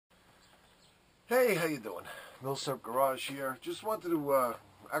Hey, how you doing? Milsurp Garage here. Just wanted to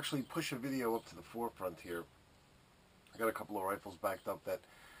actually push a video up to the forefront here. I got a couple of rifles backed up that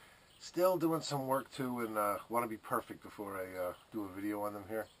still doing some work to, and want to be perfect before I do a video on them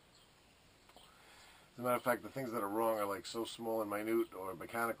here. As a matter of fact, the things that are wrong are like so small and minute or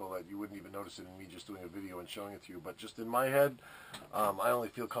mechanical that you wouldn't even notice it in me just doing a video and showing it to you. But just in my head, I only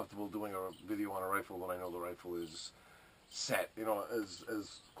feel comfortable doing a video on a rifle when I know the rifle is set, you know, as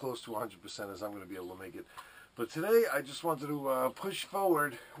close to 100% as I'm going to be able to make it. But today I just wanted to push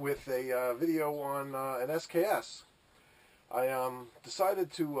forward with a video on an SKS. I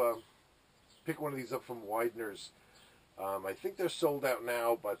decided to pick one of these up from Wideners. I think they're sold out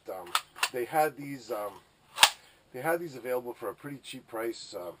now, but they had these available for a pretty cheap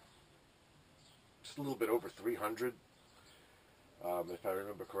price, just a little bit over $300. If I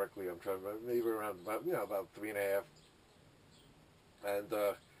remember correctly, I'm trying to remember, maybe around about $3.50. And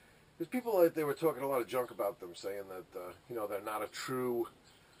there's people that they were talking a lot of junk about them, saying that they're not a true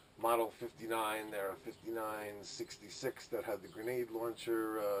Model 59. They're a 5966 that had the grenade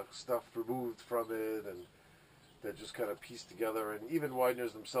launcher stuff removed from it, and they're just kind of pieced together. And even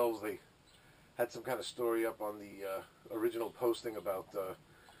Wideners themselves, they had some kind of story up on the original posting about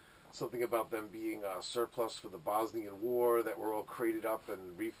something about them being surplus for the Bosnian War that were all crated up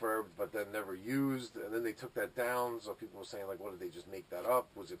and refurbed but then never used, and then they took that down. So people were saying, like, what, did they just make that up?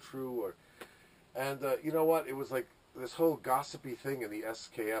 Was it true? And you know what? It was like this whole gossipy thing in the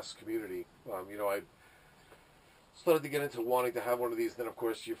SKS community. I started to get into wanting to have one of these. Then, of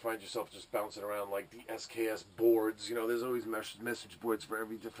course, you find yourself just bouncing around like the SKS boards. There's always message boards for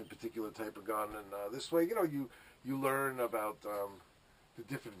every different particular type of gun, and this way, you learn about the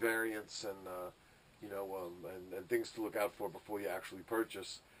different variants and and things to look out for before you actually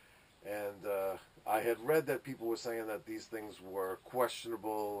purchase. And I had read that people were saying that these things were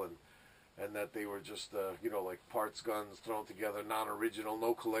questionable and that they were just like parts guns thrown together, non-original,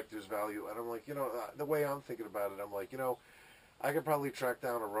 no collector's value. And I'm like, the way I'm thinking about it, I'm like, I could probably track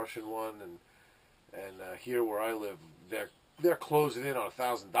down a Russian one, and here where I live, they're closing in on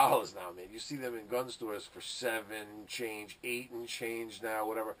 $1,000 now, man. You see them in gun stores for $7 change, $8 and change now,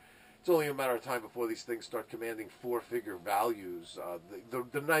 whatever. It's only a matter of time before these things start commanding four-figure values.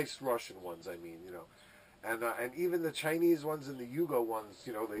 The nice Russian ones, I mean, and even the Chinese ones and the Yugo ones,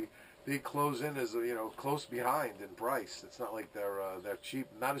 they close in as close behind in price. It's not like they're cheap,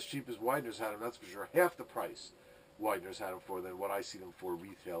 not as cheap as Wideners had them, that's for sure. Half the price Wideners had them for than what I see them for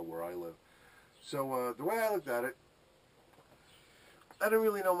retail where I live. So the way I looked at it, I don't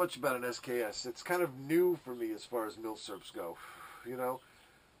really know much about an SKS. It's kind of new for me as far as Milsurps go.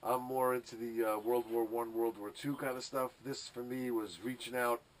 I'm more into the World War I, World War II kind of stuff. This, for me, was reaching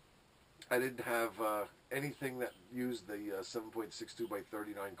out. I didn't have anything that used the 7.62 by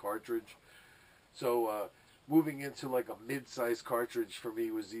 39 cartridge. So moving into like a mid-sized cartridge for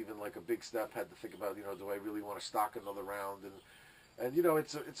me was even like a big step. Had to think about, do I really want to stock another round? And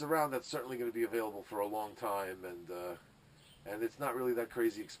it's a round that's certainly going to be available for a long time, and it's not really that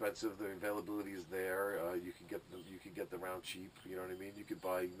crazy expensive. The availability is there. You can get the round cheap. You know what I mean? You could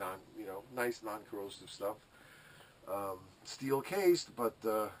buy nice non-corrosive stuff, steel cased, but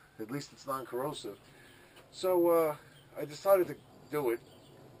at least it's non-corrosive. So I decided to do it,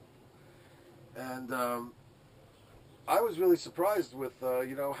 and I was really surprised with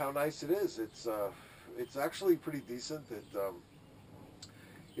how nice it is. It's actually pretty decent.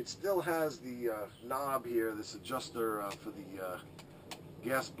 It still has the knob here, this adjuster for the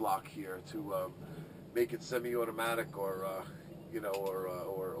gas block here to make it semi-automatic or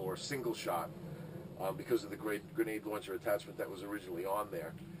single shot because of the grenade launcher attachment that was originally on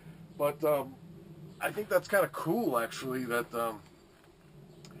there. But I think that's kind of cool, actually. That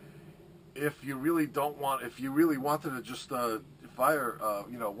if you really wanted to just fire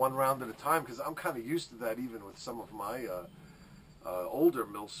one round at a time, because I'm kind of used to that even with some of my older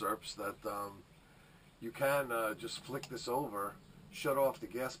Milsurps, that you can just flick this over, shut off the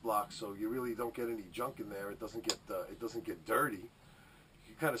gas block, so you really don't get any junk in there. It doesn't get dirty.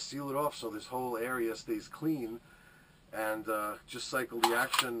 You kind of seal it off so this whole area stays clean, and just cycle the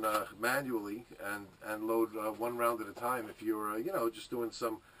action manually and load one round at a time. If you're just doing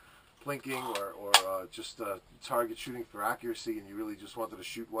some plinking or just target shooting for accuracy, and you really just wanted to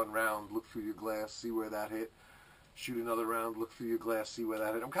shoot one round, look through your glass, see where that hit. Shoot another round, look through your glass, see where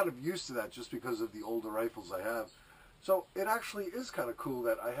that hit. I'm kind of used to that just because of the older rifles I have. So it actually is kind of cool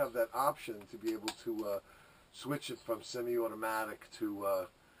that I have that option to be able to switch it from semi-automatic to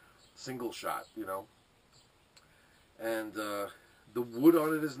single shot, And the wood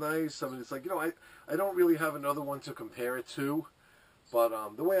on it is nice. I mean, it's like, I don't really have another one to compare it to.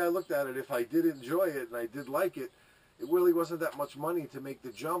 But the way I looked at it, if I did enjoy it and I did like it, it really wasn't that much money to make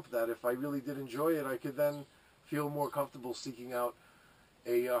the jump that if I really did enjoy it, I could then feel more comfortable seeking out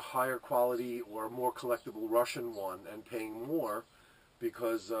a higher quality or more collectible Russian one and paying more,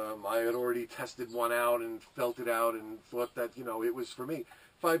 because I had already tested one out and felt it out and thought that, you know, it was for me.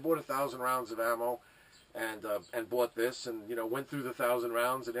 If I bought 1,000 rounds of ammo and bought this and, you know, went through the 1,000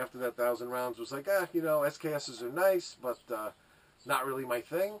 rounds, and after that 1,000 rounds was like, you know, SKSs are nice, but not really my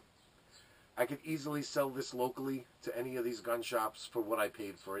thing, I could easily sell this locally to any of these gun shops for what I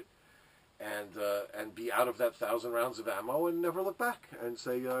paid for it, and be out of that 1,000 rounds of ammo and never look back and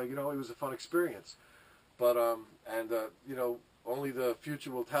say, you know, it was a fun experience. But you know, only the future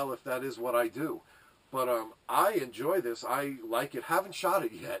will tell if that is what I do. But I enjoy this. I like it. Haven't shot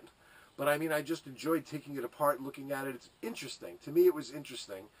it yet, but I mean, I just enjoyed taking it apart, looking at it. It's interesting. To me, it was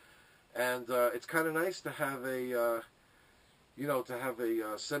interesting, and it's kind of nice to have a you know, to have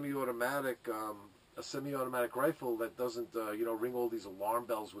a semi-automatic rifle that doesn't, you know, ring all these alarm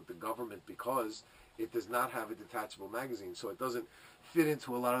bells with the government, because it does not have a detachable magazine. So it doesn't fit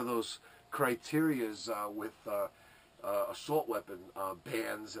into a lot of those criterias with assault weapon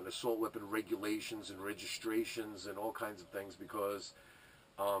bans and assault weapon regulations and registrations and all kinds of things, because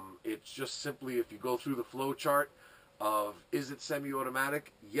it's just simply, if you go through the flow chart of, is it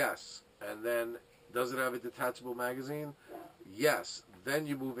semi-automatic? Yes. And then, does it have a detachable magazine? Yes. Then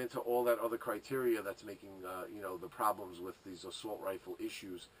you move into all that other criteria that's making, you know, the problems with these assault rifle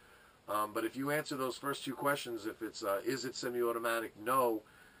issues. But if you answer those first two questions, if it's, is it semi-automatic? No.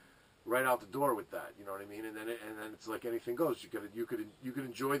 Right out the door with that, you know what I mean? And then it's like anything goes. You could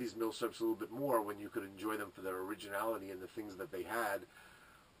enjoy these Milsurps a little bit more when you could enjoy them for their originality and the things that they had,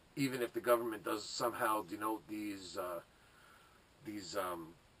 even if the government does somehow denote these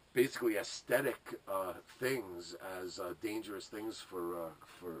basically aesthetic things as dangerous things for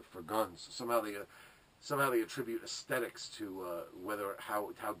guns. Somehow they attribute aesthetics to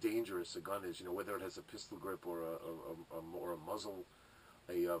how dangerous a gun is. You know, whether it has a pistol grip or a muzzle.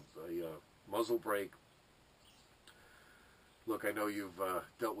 A muzzle brake. Look, I know you've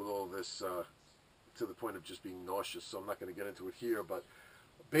dealt with all this to the point of just being nauseous, so I'm not going to get into it here, but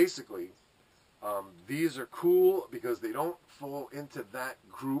basically, these are cool because they don't fall into that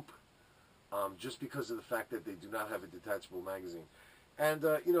group just because of the fact that they do not have a detachable magazine. And,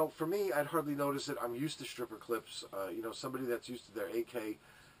 you know, for me, I'd hardly notice it. I'm used to stripper clips. You know, somebody that's used to their AK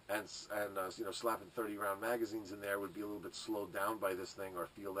and you know, slapping 30-round magazines in there would be a little bit slowed down by this thing, or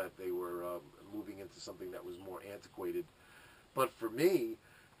feel that they were moving into something that was more antiquated. But for me,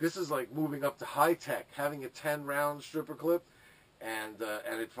 this is like moving up to high tech, having a 10-round stripper clip and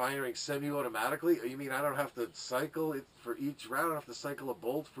it firing semi-automatically. You mean I don't have to cycle it for each round? I don't have to cycle a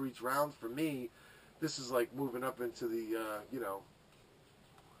bolt for each round? For me, this is like moving up into the, you know,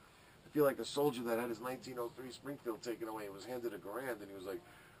 I feel like the soldier that had his 1903 Springfield taken away and was handed a grand, and he was like,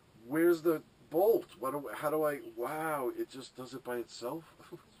 where's the bolt? How do I, wow, it just does it by itself?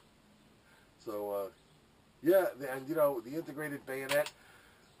 So, yeah, and, you know, the integrated bayonet,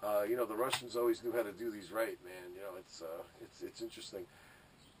 you know, the Russians always knew how to do these right, man. You know, it's interesting.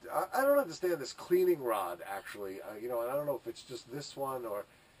 I don't understand this cleaning rod, actually. You know, and I don't know if it's just this one, or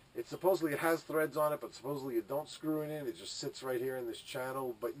it's supposedly, it has threads on it, but supposedly you don't screw it in. It just sits right here in this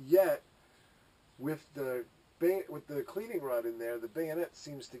channel. But yet, with the cleaning rod in there, the bayonet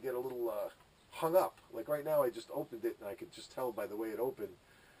seems to get a little hung up. Like right now, I just opened it, and I could just tell by the way it opened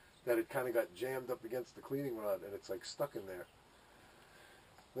that it kind of got jammed up against the cleaning rod, and it's like stuck in there.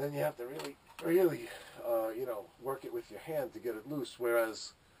 Then you have to really, you know, work it with your hand to get it loose.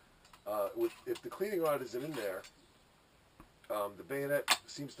 Whereas, if the cleaning rod isn't in there, the bayonet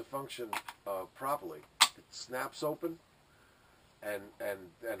seems to function properly. It snaps open and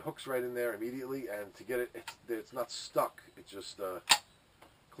hooks right in there immediately, and to get it, it's not stuck. It just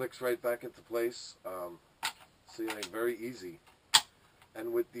clicks right back into place. So, you know, very easy.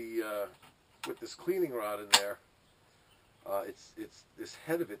 And with this cleaning rod in there, it's this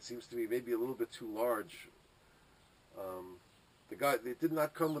head of it seems to be maybe a little bit too large. It did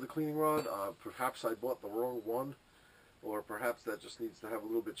not come with a cleaning rod. Perhaps I bought the wrong one, or perhaps that just needs to have a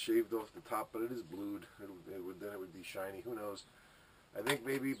little bit shaved off the top. But it is blued. Then it would be shiny. Who knows? I think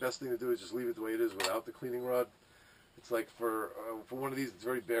maybe best thing to do is just leave it the way it is without the cleaning rod. It's like for one of these, it's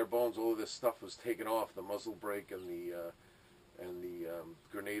very bare bones. All of this stuff was taken off. The muzzle brake and the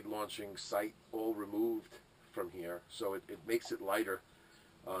grenade launching sight all removed from here, so it makes it lighter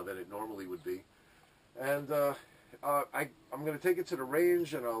than it normally would be. And I'm going to take it to the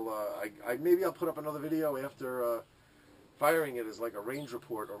range, and maybe I'll put up another video after firing it as like a range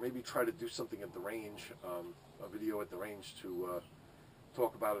report, or maybe try to do something at the range, a video at the range to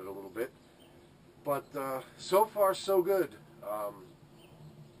talk about it a little bit. But so far, so good.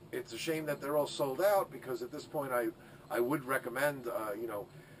 It's a shame that they're all sold out, because at this point I would recommend,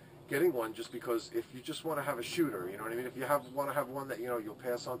 getting one, just because if you just want to have a shooter, you know what I mean? If you want to have one that, you'll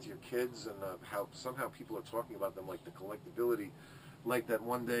pass on to your kids, and how somehow people are talking about them, like the collectability, like that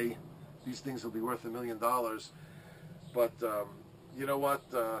one day these things will be worth $1 million. But you know what?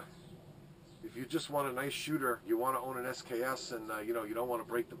 If you just want a nice shooter, you want to own an SKS, and you don't want to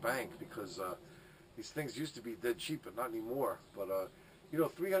break the bank, because these things used to be dead cheap, but not anymore. But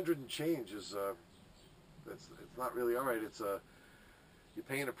 300 and change is it's not really all right. It's you're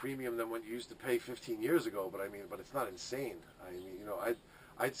paying a premium than what you used to pay 15 years ago. But it's not insane.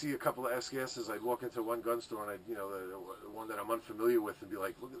 I'd see a couple of SKSs. I'd walk into one gun store, and the one that I'm unfamiliar with, and be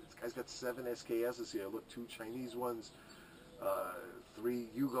like, look, this guy's got 7 SKSs here. Look, 2 Chinese ones, 3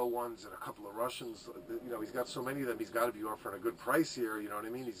 Yugo ones, and a couple of Russians. He's got so many of them. He's got to be offering a good price here. You know what I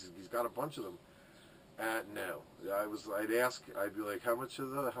mean? He's got a bunch of them. No, I'd ask. I'd be like, how much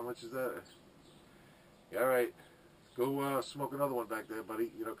is that? Yeah, all right, go smoke another one back there,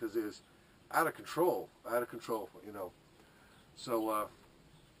 buddy. Because it's out of control. So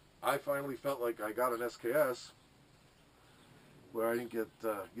I finally felt like I got an SKS where I didn't get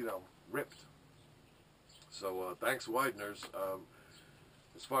ripped. So thanks, Wideners.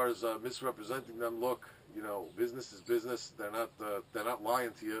 As far as misrepresenting them, look, business is business. They're not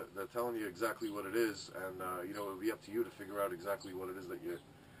lying to you. They're telling you exactly what it is, and it'll be up to you to figure out exactly what it is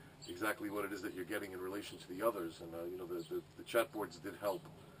that you're getting in relation to the others. And the chat boards did help.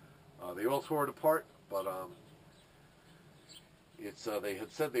 They all tore it apart, but it's they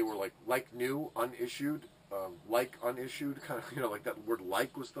had said they were like new, unissued. Unissued, kind of, like that word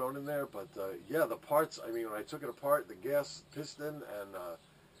 "like" was thrown in there. But yeah, the parts. When I took it apart, the gas piston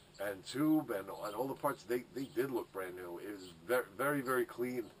and tube and all the parts, they did look brand new. It was very, very, very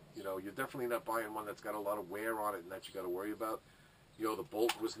clean. You're definitely not buying one that's got a lot of wear on it and that you got to worry about. The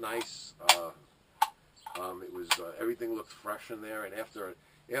bolt was nice. It was everything looked fresh in there. And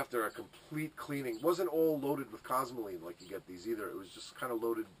after a complete cleaning, it wasn't all loaded with cosmoline like you get these either. It was just kind of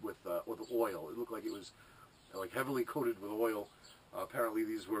loaded with oil. It looked like it was heavily coated with oil. Apparently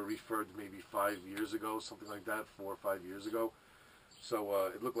these were refurbed maybe 5 years ago, something like that, 4 or 5 years ago. So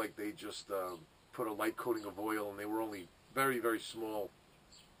it looked like they just put a light coating of oil, and they were only very, very small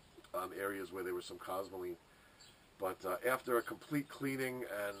areas where there was some cosmoline. But after a complete cleaning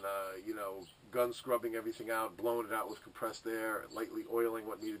and, gun scrubbing everything out, blowing it out with compressed air, lightly oiling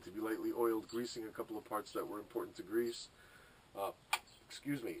what needed to be lightly oiled, greasing a couple of parts that were important to grease,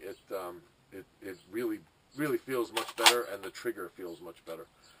 it really, really feels much better, and the trigger feels much better.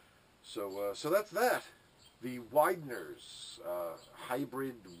 So that's that. The Wideners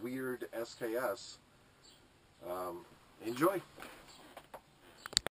hybrid weird SKS. Enjoy.